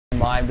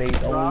my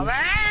base only.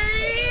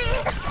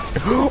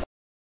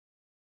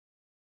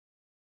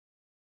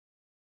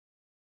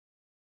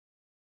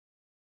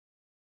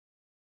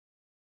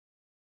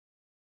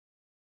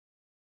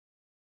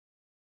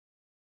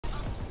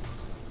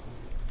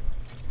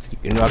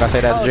 You know, like I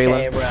said, that Jalen.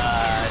 Okay, bro.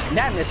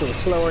 That missile was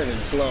slower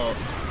than slow.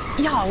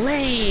 Y'all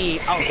lame.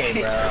 Okay,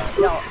 bro.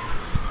 Y'all.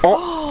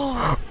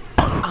 Oh,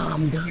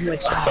 I'm done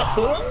with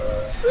y'all.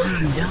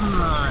 I'm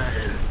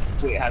done.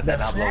 Wait, how did that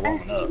not blow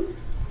one up?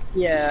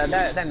 Yeah,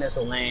 that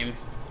missile lame.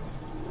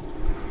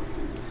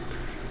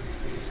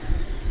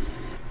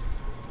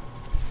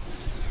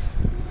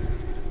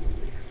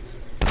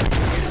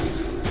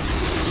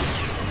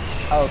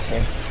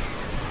 Okay.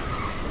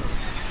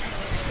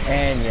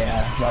 And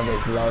yeah, my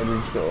base is already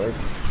destroyed.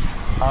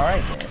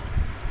 Alright then.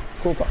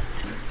 Cool part.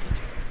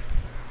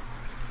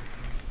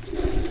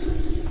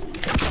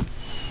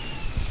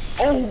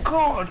 Oh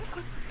god!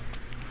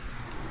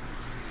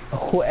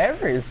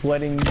 Whoever is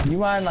sweating, you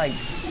mind like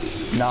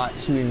not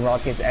shooting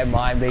rockets at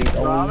my base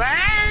only?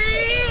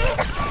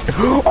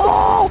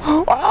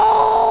 Oh!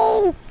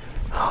 Oh!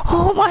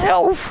 Oh, my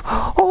health!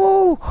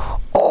 Oh!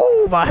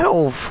 Oh, my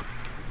health!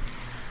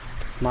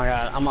 My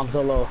god, I'm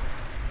so low.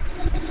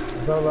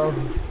 I'm so low.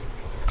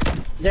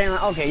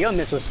 Jalen, okay, your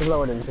missile was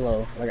slower than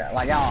slow.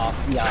 Like y'all,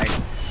 yeah.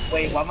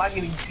 Wait, why am I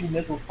getting 2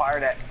 missiles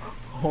fired at?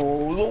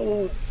 Oh,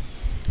 no.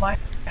 My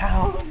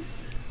house.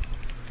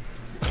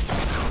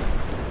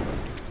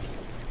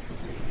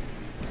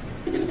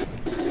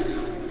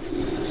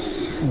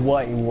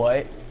 What?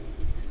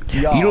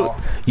 You know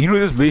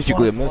this is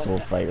basically a missile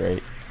fight,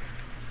 right?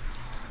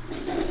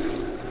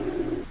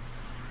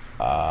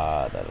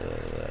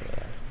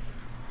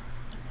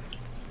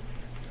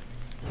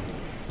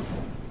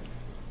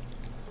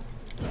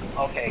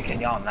 Okay, can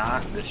y'all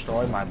not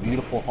destroy my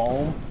beautiful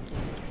home?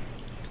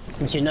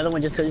 But you another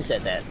one just because you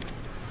said that.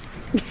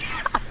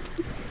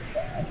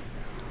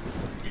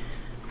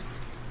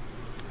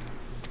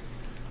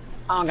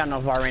 I don't got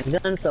no far range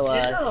gun,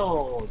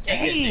 so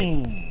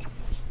dang.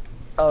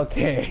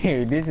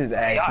 Okay, this is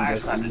Hey, y'all actually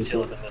actually have to chill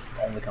with the missiles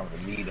only come to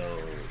me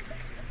though.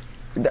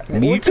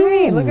 Me what too. You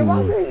mean? Look at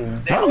my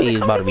base. My base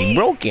is about to be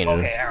broken.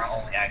 Okay, Aaron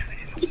only actually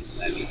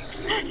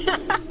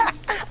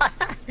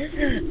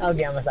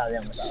okay, I'm gonna stop.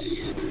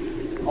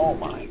 Oh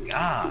my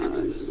god. I'm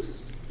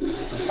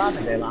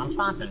stopping, Dayla. I'm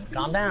stopping.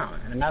 Calm down.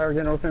 In a matter of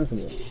general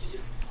principle.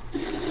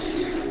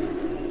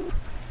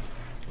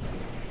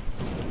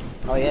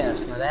 Oh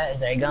yes, now that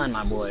is a gun,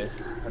 my boy.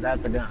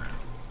 That's a gun.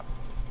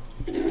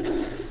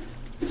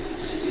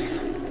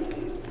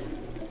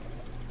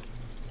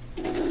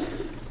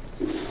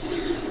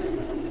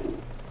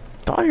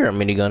 I hear a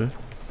minigun.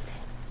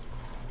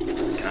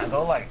 Can I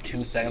go like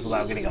 2 seconds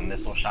without getting a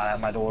missile shot at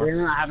my door?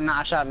 I have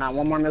not shot not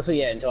one more missile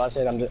yet until I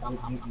said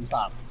I'm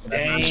stopped. So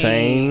that's not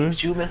Same.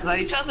 Shoot missiles at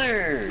each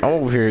other. I'm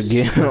over here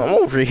again. I'm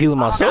over here healing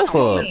myself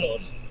up.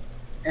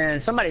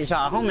 And somebody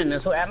shot a homing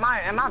missile at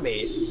my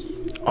base.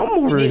 I'm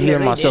over here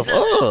healing myself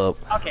up.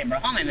 Okay, bro,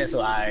 homing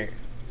missile, alright.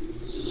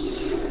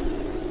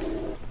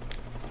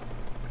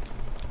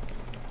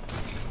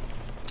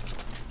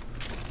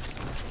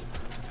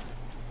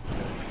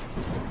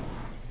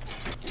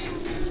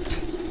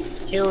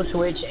 Kill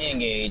switch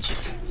engage.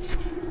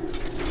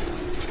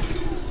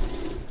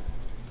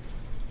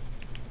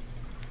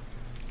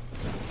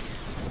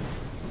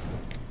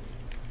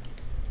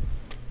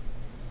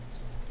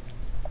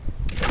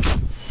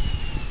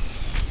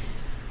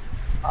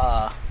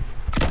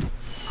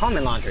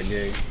 Homing launcher,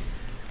 dude.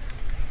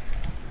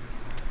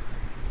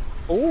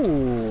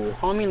 Ooh,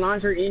 homing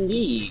launcher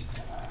indeed.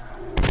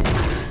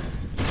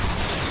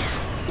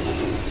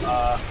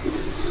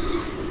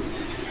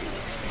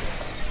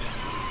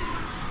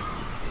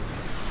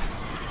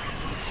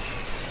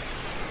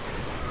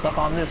 Suck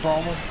on this,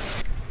 Roman.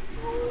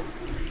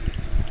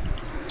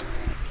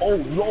 Oh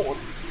lord.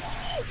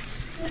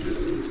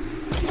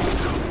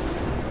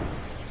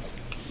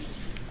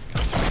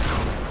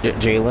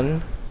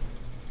 Jalen.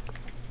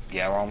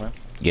 Yeah, Roman.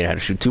 You know how to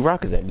shoot 2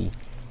 rockets at me.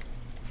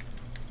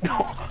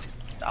 No,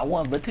 not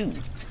 1 but 2.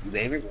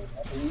 Xavier, 2.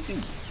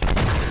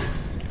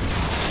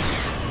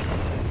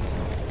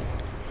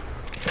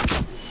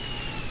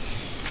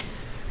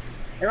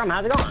 Hey, Roman,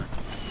 how's it going?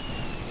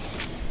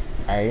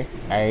 Hey.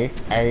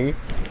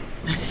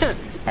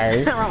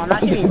 Roman, I'm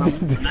not shooting you,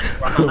 Roman.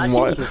 I'm not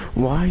shooting you.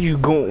 Why are you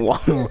going? Why?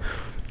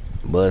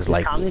 Buzz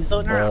like. What's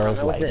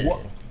Like,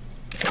 this?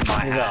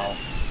 My house.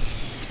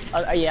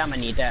 Yeah, I'm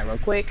gonna need that real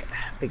quick.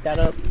 Pick that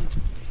up.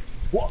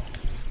 What?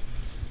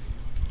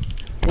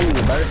 Ooh,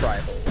 burst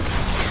rifle.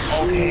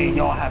 Okay,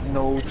 y'all have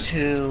no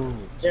chill.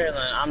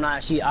 Jalen, I'm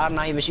not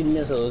even shooting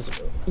missiles.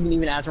 You can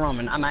even ask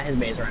Roman. I'm at his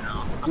base right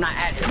now. I'm not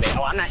at his base.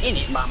 Oh, I'm not in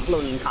it, but I'm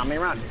floating and combat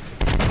around it.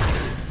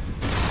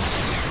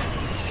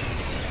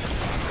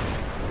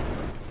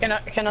 Can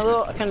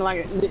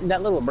like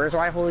that little burst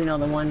rifle, you know,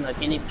 the one like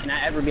can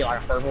I ever be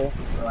like a purple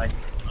or like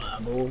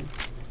gold?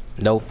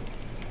 No.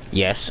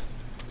 Yes.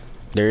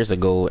 There is a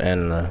gold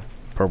and a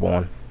purple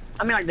one.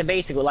 I mean like the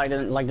basic, like the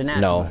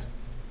natural. No. One.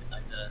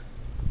 Like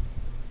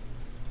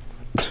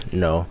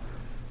No.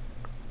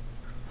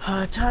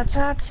 Ta ta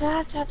ta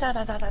ta ta ta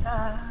ta ta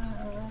ta.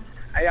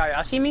 Hey,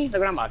 y'all see me? Look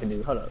what I'm about to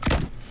do. Hold up.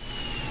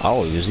 I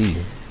always see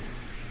you.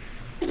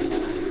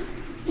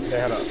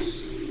 Okay, hold up.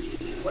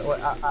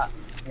 What?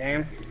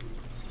 Game.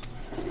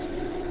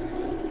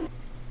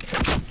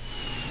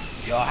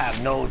 Y'all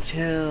have no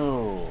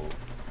chill.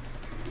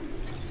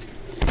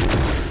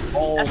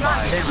 Oh That's my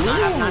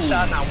I've not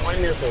shot not one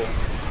missile.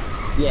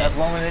 Yeah. That's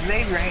one of the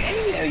Xavier ain't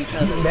aiming at each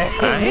other.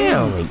 I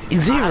am.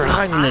 Xavier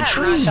hiding in the I have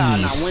not shot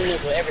not trees. one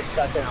missile ever since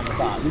I said on the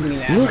top. You can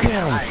even Look ask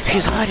at me. him.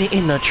 He's hiding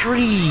in the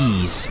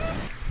trees.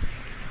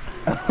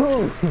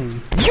 Oh,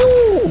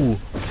 You.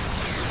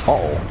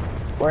 Oh.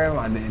 where am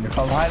I then? If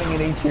I'm hiding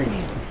in a tree.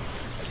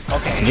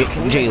 Okay.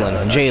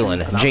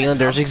 Jalen,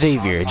 there's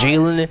Xavier.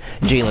 Jalen,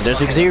 there's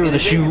Xavier to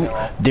shoot.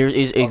 There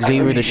is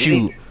Xavier to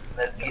shoot.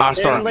 I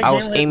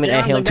was aiming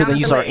at him till then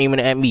you start aiming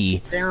at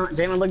me.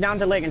 Jalen, look down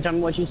to the lake and tell me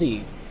what you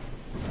see.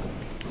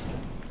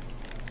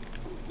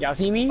 Y'all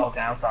see me?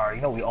 Okay, I'm sorry.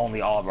 You know we only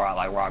all brought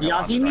like rocket.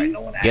 Y'all see me? Right?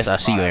 No one Yes, I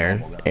see you,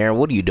 Aaron. Aaron,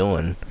 what are you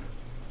doing?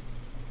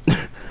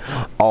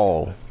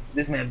 Oh.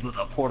 This man built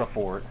a porta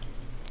fort.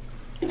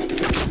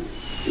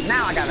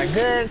 Now I got a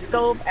good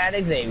scope at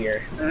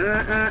Xavier.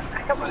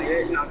 Come on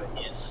here. No,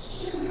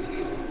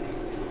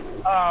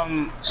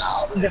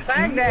 the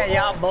fact that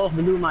y'all both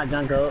blew my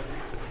junk up.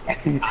 I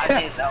think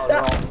that was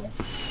wrong.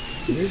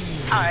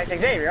 Oh, it's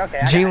Xavier. Okay.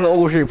 Jalen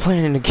over here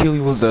planning to kill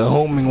you with the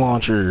homing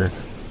launcher.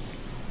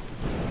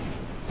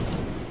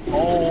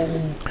 Oh.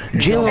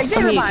 Jalen,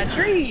 Xavier by a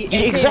tree.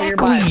 Xavier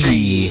by a exactly.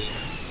 tree.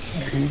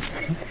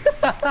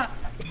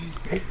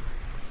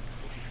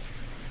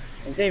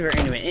 Xavier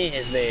ain't even in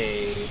his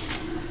base.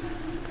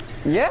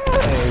 Yeah,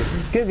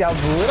 because y'all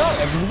blew it up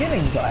at the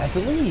beginning, so I had to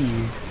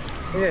leave.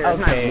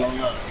 Okay.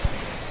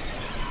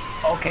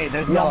 Okay,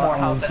 there's no more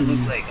house at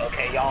Loot Lake.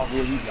 Okay, y'all are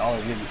really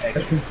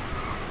extra.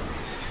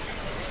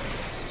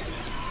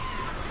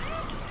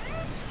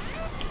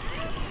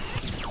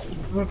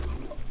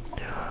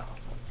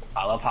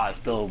 I love how it's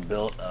still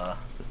built.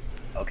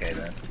 Okay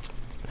then.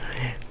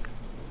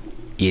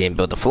 You didn't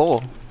build the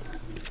floor.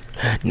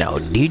 Now,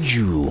 did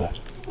you?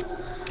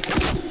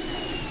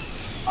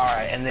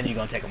 Alright, and then you're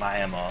gonna take my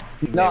ammo.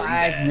 No,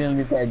 I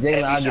accidentally did that.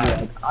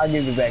 Jalen, I'll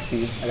give it back to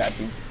you. I got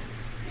you.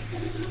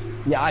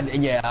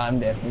 Yeah, I'm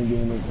definitely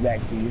giving it back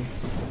to you.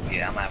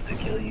 Yeah, I'm gonna have to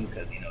kill you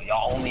because you know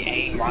y'all only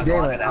aim rocket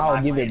Jalen, at I'll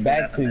my give it place,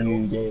 back so to that's you,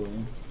 the middle.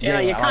 Jalen. Yeah,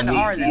 you kind of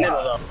are in the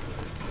middle though.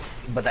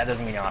 But that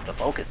doesn't mean y'all have to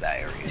focus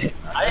that area.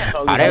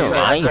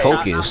 I ain't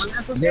focused.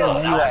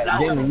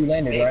 Jalen, you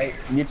landed, right?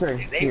 Get your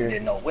Xavier here.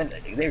 didn't know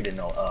Xavier didn't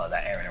know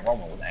that Aaron and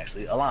Roman was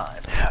actually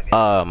alive.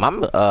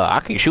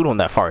 I can shoot on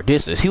that far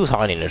distance. He was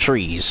hiding in the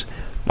trees.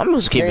 My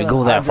mouse can't even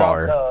go that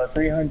far. Dropped,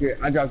 300.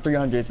 I dropped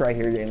 300. It's right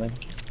here, Jalen.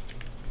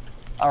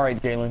 All right,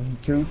 Jalen.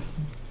 Troops.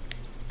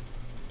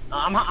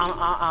 I'm not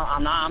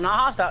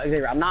hostile,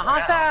 Xavier. I'm not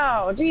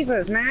hostile.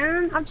 Jesus,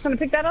 man. I'm just gonna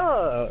pick that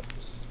up.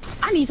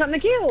 I need something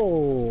to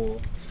kill.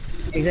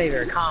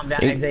 Xavier, calm down.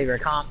 Xavier,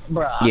 calm,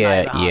 bruh.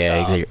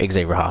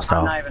 Xavier hostile.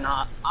 I'm not even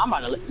hot. I'm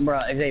about to,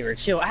 bruh. Xavier,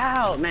 chill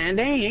out, man.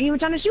 Dang, I ain't even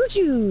trying to shoot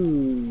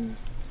you.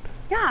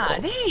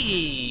 God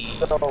dang.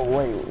 So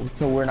wait,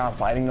 so we're not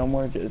fighting no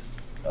more? Just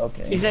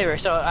okay. Xavier,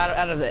 so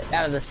out of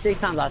the 6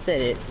 times I said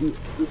it, you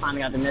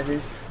finally got the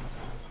message.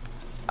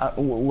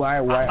 Why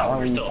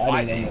aren't we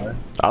fighting anymore?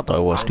 I thought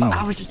it was too.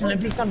 I was just gonna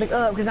pick something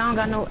up because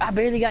I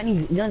barely got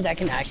any guns that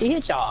can actually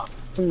hit y'all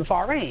from the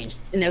far range,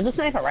 and there's a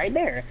sniper right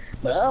there.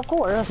 But of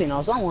course, you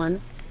know,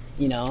 someone,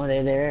 you know,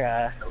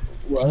 they're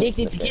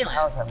addicted to killing.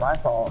 How's that my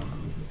fault?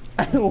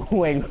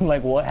 Wait,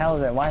 like what? How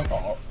is that my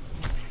fault?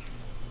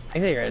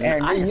 Xavier,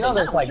 Aaron, you know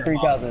there's like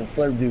 3,000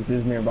 slurp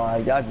juices nearby.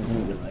 Y'all just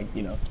need to like,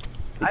 you know.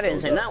 I didn't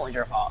say that was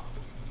your fault.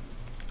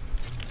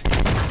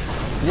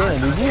 Jalen,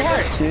 did you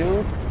have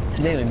shield?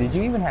 Jalen, did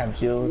you even have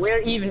shield?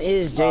 Where even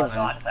is Jalen?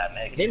 No, I just had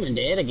Meg. Jalen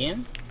dead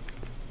again?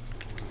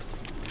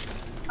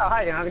 Oh,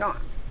 hi, how's it going?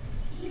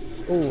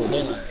 Ooh,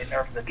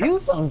 Jalen. You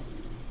some.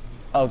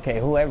 Okay,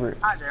 whoever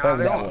that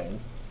was.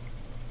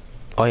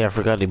 Oh yeah, I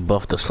forgot they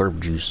buffed the slurp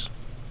juice.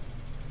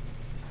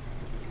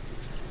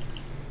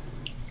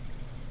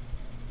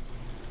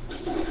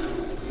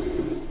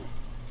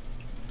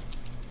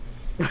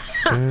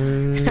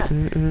 Damn,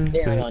 I'm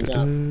gonna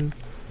jump.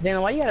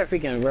 Damn, why you got a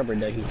freaking rubber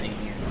ducky thing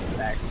here in the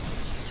back?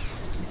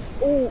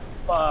 Ooh,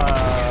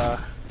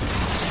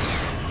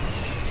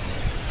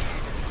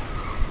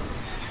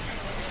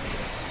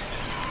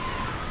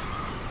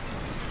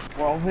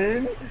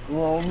 Roman.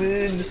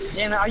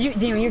 Damn,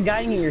 you're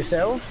guiding it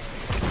yourself?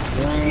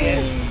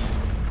 Yeah.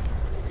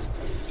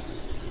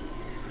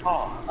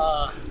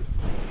 Oh.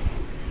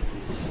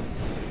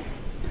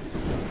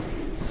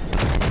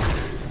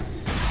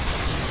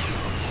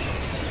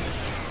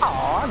 I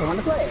don't want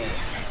to play.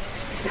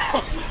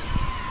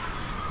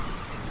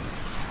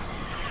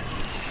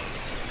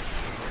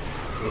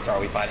 So are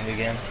we fighting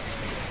again?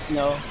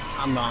 No,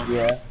 I'm gone.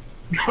 Yeah.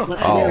 That's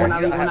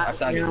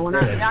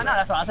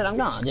why I said I'm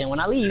gone. Then when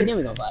I leave, then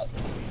we gonna fight.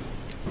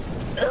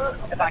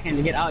 If I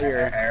can get out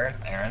here.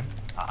 Aaron,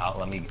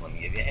 let me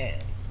give you a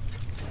hand.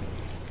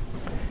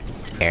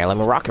 Aaron, let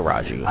me rocket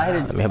rod you. I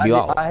Let me help you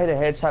out. I hit a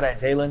headshot at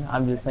Jalen.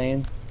 I'm just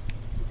saying.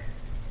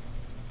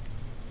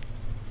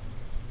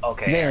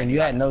 Okay. Jalen,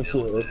 you had no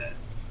shield. shield.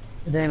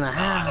 Then I didn't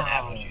have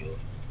how? a shield.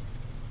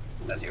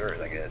 That's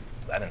yours, I guess.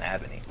 I didn't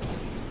have any.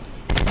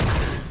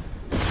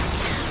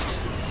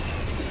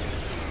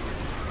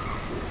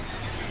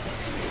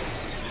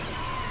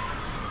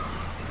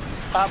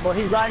 But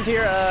he's riding to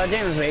your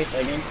Jalen's base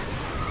again.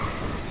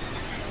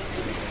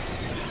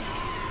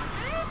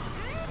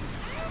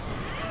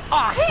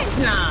 Oh, hits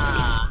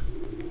nah.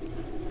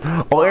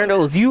 Oh, Aaron, that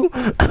was you?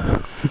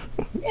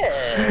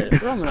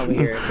 Yes, Roman over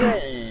here.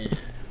 Yeah.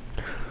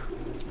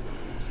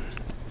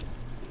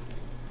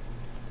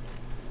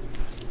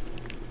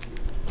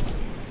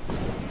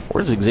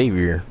 Where's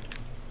Xavier?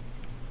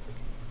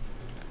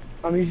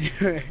 Roman, you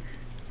see me?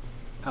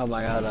 Oh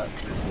my god, hold up.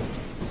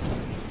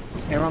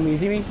 Hey, Roman, you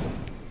see me?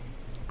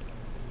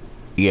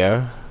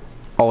 Yeah.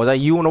 Oh, is that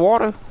you in the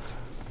water?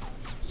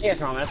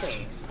 Yes, Roman, that's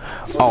me.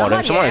 Oh,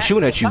 then somebody's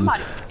shooting at you.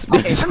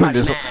 Okay,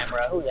 somebody's Just- mad,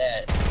 bro. Who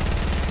that?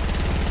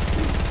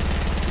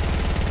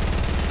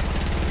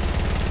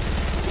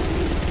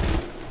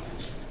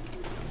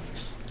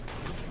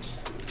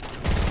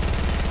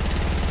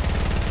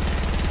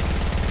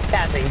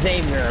 That's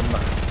Xavier, bro.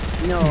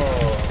 No.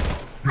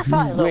 I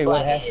saw his Wait, little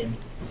what black head. happened?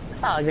 I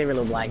saw Xavier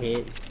little black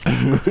head.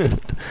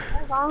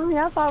 That's all.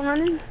 Yeah, I saw him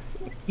running.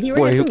 He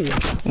ran What,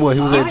 too. What,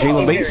 he was at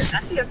Jalen base?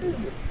 I see him too.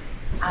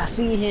 I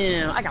see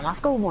him. I got my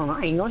scope on him.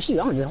 I ain't gonna shoot.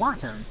 I'm gonna just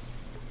watch him.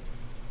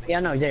 Yeah,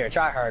 I know Xavier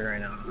try hard right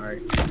now. Alright.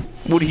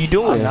 What are you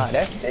doing? Oh, nah,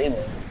 that's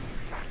Jalen.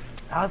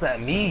 How's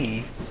that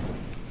me?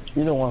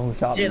 You're the one who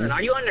shot me. Jalen,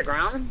 are you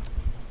underground?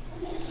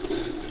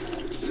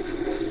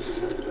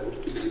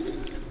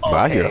 But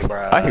I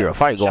hear a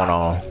fight going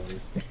on.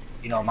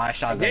 You know, my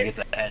shotgun gets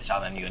a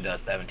headshot on you and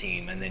does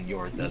 17, and then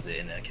yours does it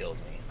and then kills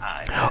me.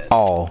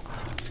 Oh,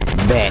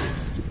 bet.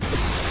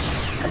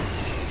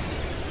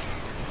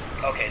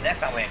 Okay, next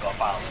time we ain't gonna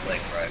follow the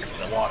lake, bro.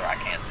 'Cause the water, I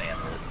can't stand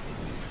this.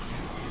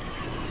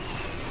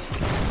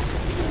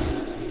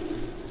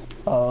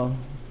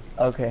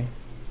 Okay.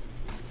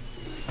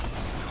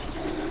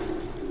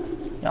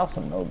 Y'all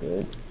some no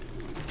good.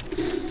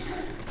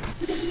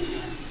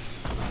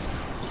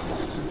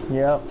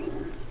 Yep.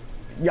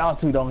 Y'all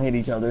two don't hit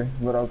each other,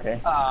 but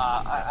okay.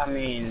 I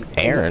mean...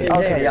 Aaron.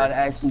 Okay, y'all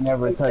actually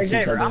never touched each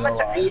Xavier, other. I'm No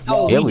gonna lie.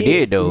 oh, Yeah, we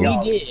did, though.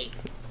 We did.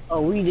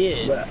 Oh, we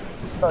did.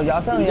 So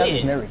y'all telling me y'all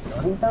just did. never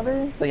killed each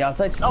other? So y'all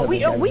touched each Oh,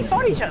 other? we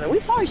fought each other. We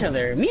fought each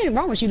other. Me and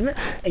Roman shoot.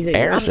 Xavier,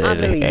 Aaron said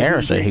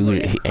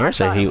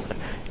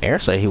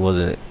Aaron he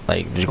wasn't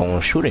like just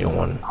gonna shoot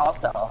anyone.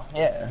 Hostile,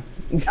 yeah.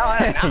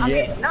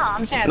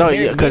 I'm saying. No,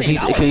 yeah, because he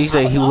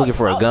said he was looking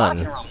for a gun.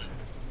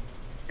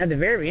 At the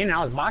very end,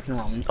 I was boxing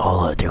Roman.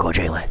 Oh, look, there go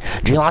Jalen.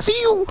 Jalen, I see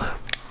you.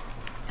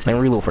 Let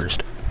me reload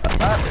first.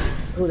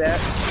 Who that?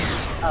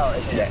 Oh,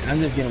 it's Yeah, I'm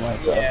just getting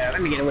myself. Yeah,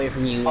 let me get away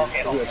from you.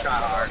 Okay, You try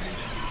hard.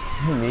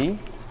 Who, me?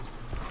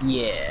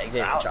 Yeah,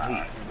 Xavier try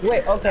hard.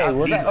 Wait, okay,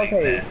 well that,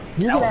 okay. man.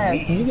 You That can was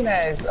ask, me.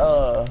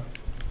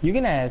 you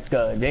can ask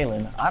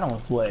Jalen. I don't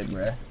sweat,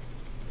 bruh.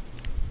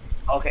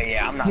 Okay,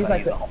 yeah, I'm not He's gonna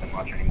like use the homing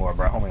launcher anymore,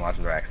 bro. Homing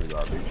launchers are actually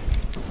garbage.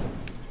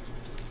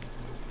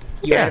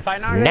 You ready to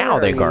fight now? Now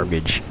or they're are you-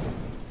 garbage.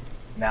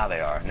 Now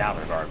they are. Now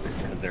they're garbage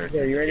because they're.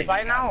 Yeah, you ready to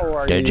fight now, or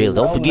are Yeah, you? Jalen,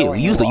 don't forget,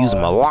 we used to use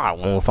them a lot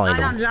when we find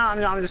I'm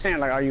them. just saying,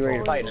 like, are you ready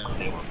to fight now?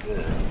 They were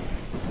good.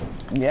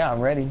 Yeah, I'm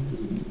ready.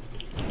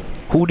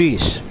 Who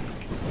this?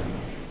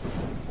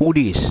 Who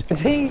this?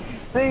 See,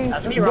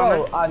 That's me,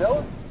 bro, Roman. I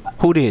know.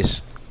 Who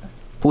this?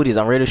 Who this?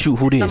 I'm ready to shoot.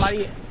 Who this?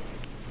 Somebody.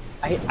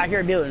 I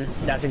hear Dylan.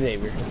 That's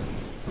Xavier.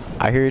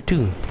 I hear it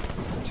too.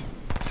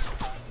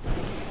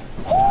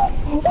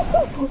 Man,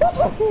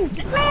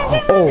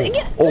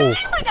 Oh, oh.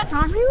 I got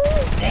time for you.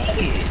 Dang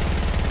it!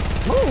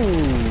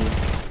 Ooh.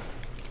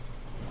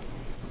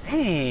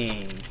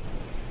 Dang.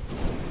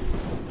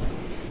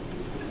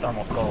 This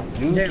thermal skull.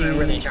 Jalen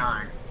really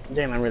trying.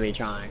 Jalen really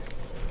trying.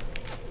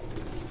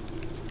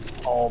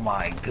 Oh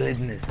my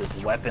goodness,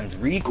 this weapon's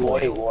recoil.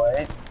 Wait,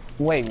 what?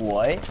 Wait,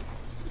 what?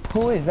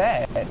 Who is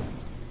that?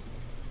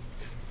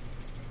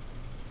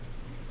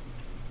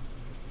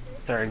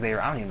 Sir Xavier,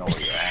 I don't even know where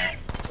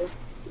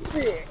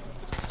you're at.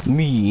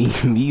 Me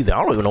either.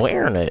 I don't even know where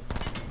Aaron at.